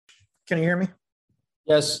Can you hear me?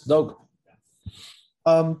 Yes, Doug.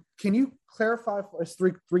 Can you clarify? It's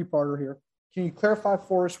three-parter here. Can you clarify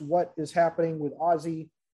for us what is happening with Ozzie?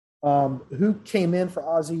 Who came in for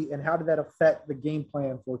Ozzie, and how did that affect the game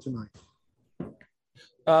plan for tonight?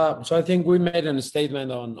 So I think we made a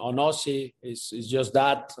statement on Ozzie. It's just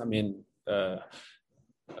that. I mean, the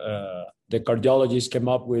cardiologist came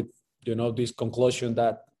up with this conclusion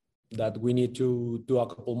that we need to do a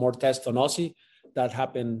couple more tests on Ozzie. That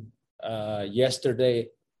happened yesterday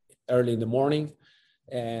early in the morning,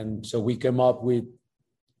 and so we came up with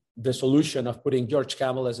the solution of putting George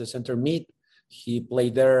Campbell as a center mid. He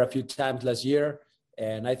played there a few times last year,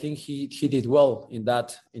 and I think he did well in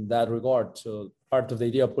that regard. So part of the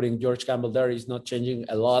idea of putting George Campbell there is not changing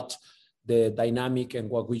a lot the dynamic and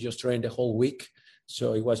what we just trained the whole week.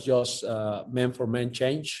 So it was just man for man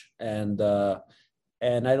change, and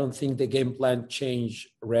I don't think the game plan changed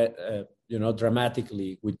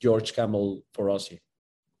dramatically with George Campbell for Ozzie.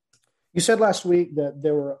 You said last week that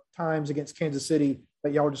there were times against Kansas City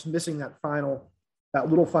that y'all were just missing that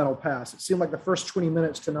little final pass. It seemed like the first 20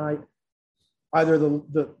 minutes tonight, either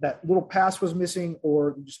that little pass was missing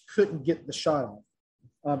or you just couldn't get the shot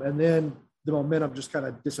off. And then the momentum just kind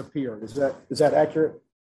of disappeared. Is that accurate?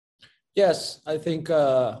 Yes, I think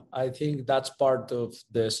that's part of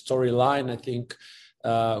the storyline. I think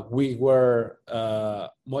we were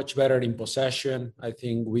much better in possession. I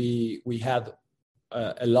think we had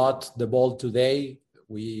a lot the ball today.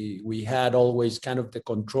 We had always kind of the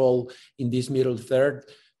control in this middle third,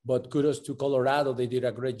 but kudos to Colorado. They did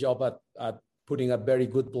a great job at putting a very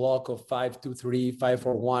good block of 5-2-3,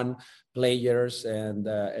 5-4-1 players, and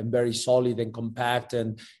very solid and compact.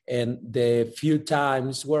 And the few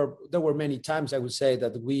times there were many times I would say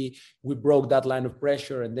that we broke that line of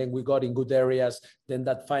pressure, and then we got in good areas. Then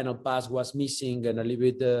that final pass was missing, and a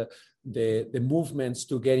little bit the movements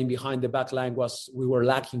to getting behind the back line we were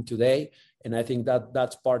lacking today. And I think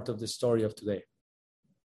that's part of the story of today.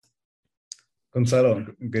 Gonzalo,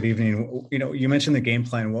 good evening. You mentioned the game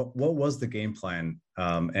plan. What was the game plan,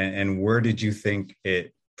 and where did you think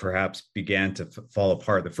it perhaps began to fall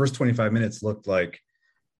apart? The first 25 minutes looked like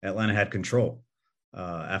Atlanta had control.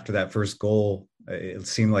 After that first goal, it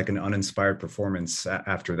seemed like an uninspired performance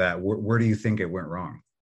after that. Where do you think it went wrong?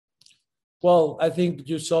 Well, I think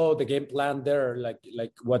you saw the game plan there,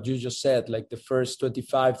 like what you just said, like the first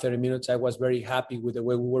 25, 30 minutes, I was very happy with the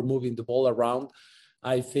way we were moving the ball around.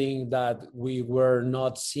 I think that we were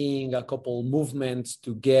not seeing a couple movements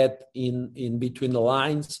to get in between the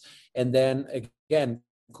lines. And then again,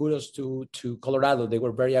 kudos to Colorado. They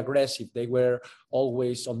were very aggressive. They were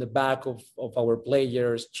always on the back of our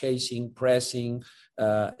players, chasing, pressing,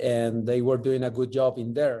 and they were doing a good job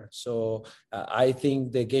in there. So I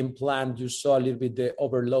think the game plan, you saw a little bit the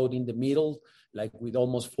overload in the middle, like with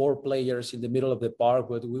almost 4 players in the middle of the park,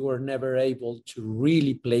 but we were never able to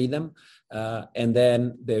really play them. And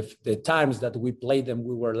then the times that we played them,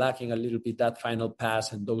 we were lacking a little bit that final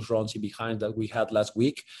pass and those runs in behind that we had last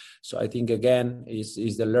week. So I think, again,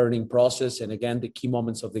 is the learning process. And again, the key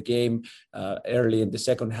moments of the game early in the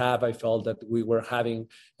second half, I felt that we were having,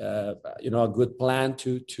 a good plan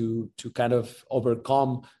to kind of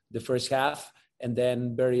overcome the first half. And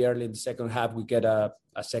then very early in the second half, we get a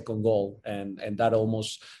second goal, and that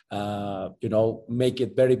almost, make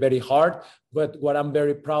it very, very hard. But what I'm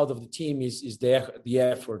very proud of the team is the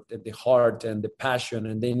effort and the heart and the passion,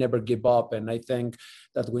 and they never give up. And I think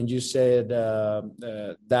that when you said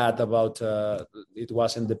that about it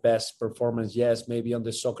wasn't the best performance, yes, maybe on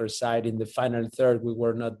the soccer side in the final third, we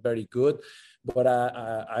were not very good. But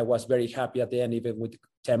I was very happy at the end, even with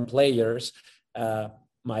 10 players.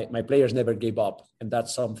 My players never gave up, and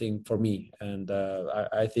that's something for me. And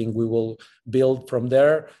I think we will build from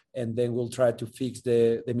there, and then we'll try to fix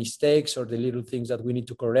the mistakes or the little things that we need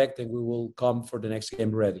to correct, and we will come for the next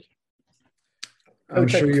game ready. I'm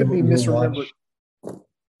sure you could be misremembered.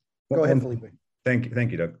 Go ahead, Felipe.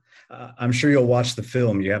 Thank you, Doug. I'm sure you'll watch the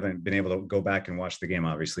film. You haven't been able to go back and watch the game,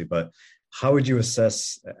 obviously, but how would you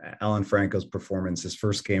assess Alan Franco's performance, his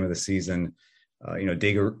first game of the season?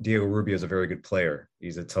 Diego Rubio is a very good player.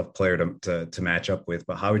 He's a tough player to match up with.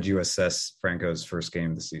 But how would you assess Franco's first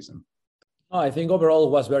game of the season? I think overall it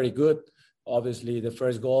was very good. Obviously, the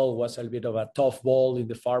first goal was a bit of a tough ball in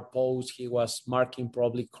the far post. He was marking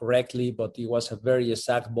probably correctly, but it was a very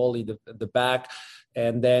exact ball in the back.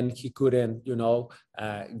 And then he couldn't,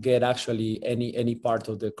 get actually any part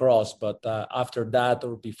of the cross. But after that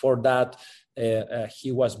or before that,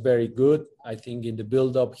 he was very good. I think in the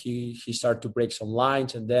build-up, he started to break some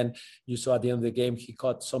lines. And then you saw at the end of the game, he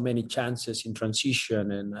caught so many chances in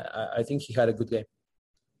transition. And I think he had a good game.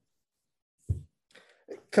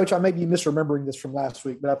 Coach, I may be misremembering this from last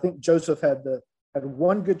week, but I think Joseph had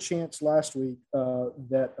one good chance last week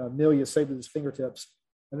that Amelia saved with his fingertips,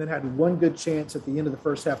 and then had one good chance at the end of the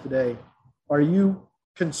first half today. Are you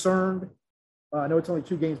concerned? I know it's only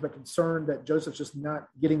 2 games, but concerned that Joseph's just not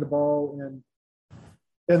getting the ball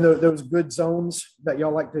in those good zones that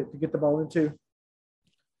y'all like to get the ball into?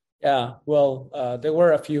 Yeah, well, there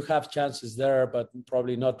were a few half chances there, but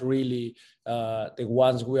probably not really the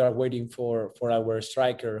ones we are waiting for our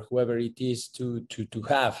striker, whoever it is, to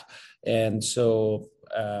have. And so,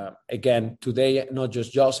 again, today, not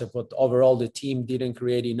just Joseph, but overall the team didn't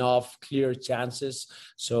create enough clear chances.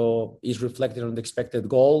 So it's reflected on the expected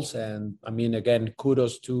goals. And I mean, again,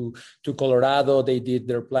 kudos to Colorado. They did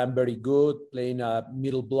their plan very good, playing a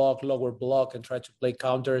middle block, lower block, and try to play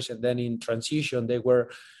counters. And then in transition, they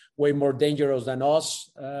were way more dangerous than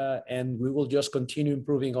us, and we will just continue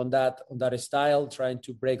improving on that style, trying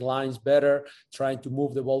to break lines better, trying to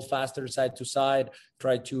move the ball faster side to side,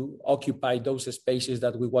 try to occupy those spaces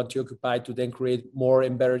that we want to occupy to then create more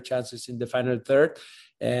and better chances in the final third,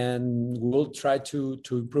 and we'll try to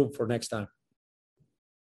improve for next time.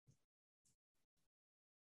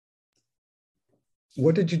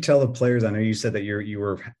 What did you tell the players? I know you said that you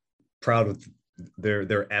were proud with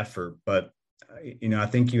their effort, but I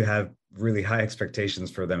think you have really high expectations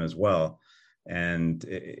for them as well. And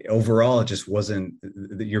overall, it just wasn't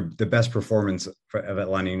the best performance of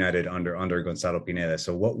Atlanta United under Gonzalo Pineda.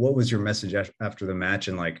 So what was your message after the match,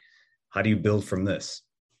 and how do you build from this?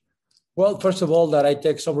 Well, first of all, that I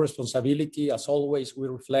take some responsibility. As always, we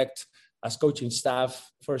reflect as coaching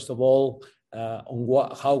staff, first of all,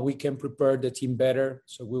 on how we can prepare the team better.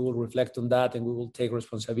 So we will reflect on that, and we will take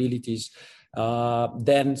responsibilities.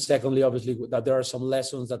 Then secondly, obviously, that there are some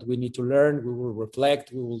lessons that we need to learn. We will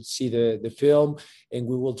reflect, we will see the film, and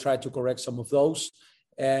we will try to correct some of those,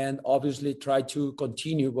 and obviously try to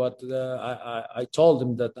continue. But I told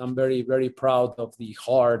them that I'm very, very proud of the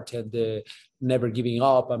heart and the never giving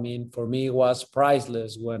up. I mean, for me, it was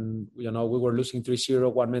priceless when, we were losing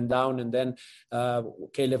 3-0, 1 man down, and then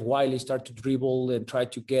Caleb Wiley started to dribble and try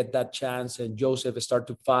to get that chance, and Joseph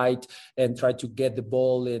started to fight and try to get the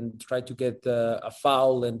ball and try to get a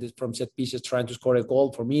foul, and from set pieces trying to score a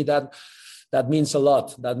goal. For me, that means a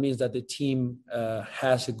lot. That means that the team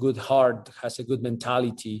has a good heart, has a good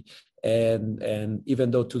mentality. And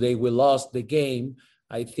even though today we lost the game,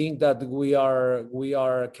 I think that we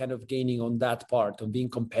are kind of gaining on that part, on being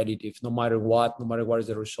competitive. No matter what is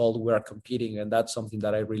the result, we are competing. And that's something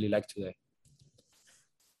that I really like today.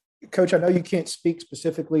 Coach, I know you can't speak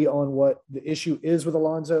specifically on what the issue is with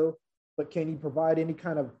Alonso, but can you provide any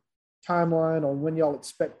kind of timeline on when y'all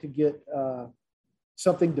expect to get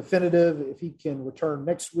something definitive, if he can return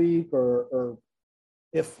next week or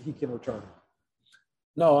if he can return?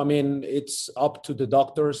 No, I mean, it's up to the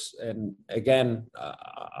doctors. And again,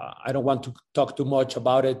 I don't want to talk too much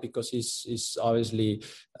about it because it's obviously,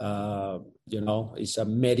 it's a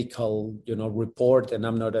medical, report, and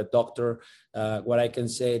I'm not a doctor. What I can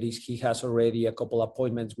say is he has already a couple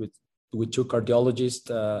appointments with 2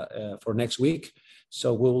 cardiologists for next week.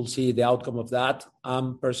 So we will see the outcome of that.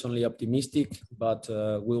 I'm personally optimistic, but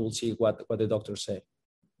we will see what the doctors say.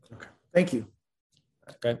 Okay. Thank you.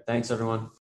 Okay. Thanks, everyone.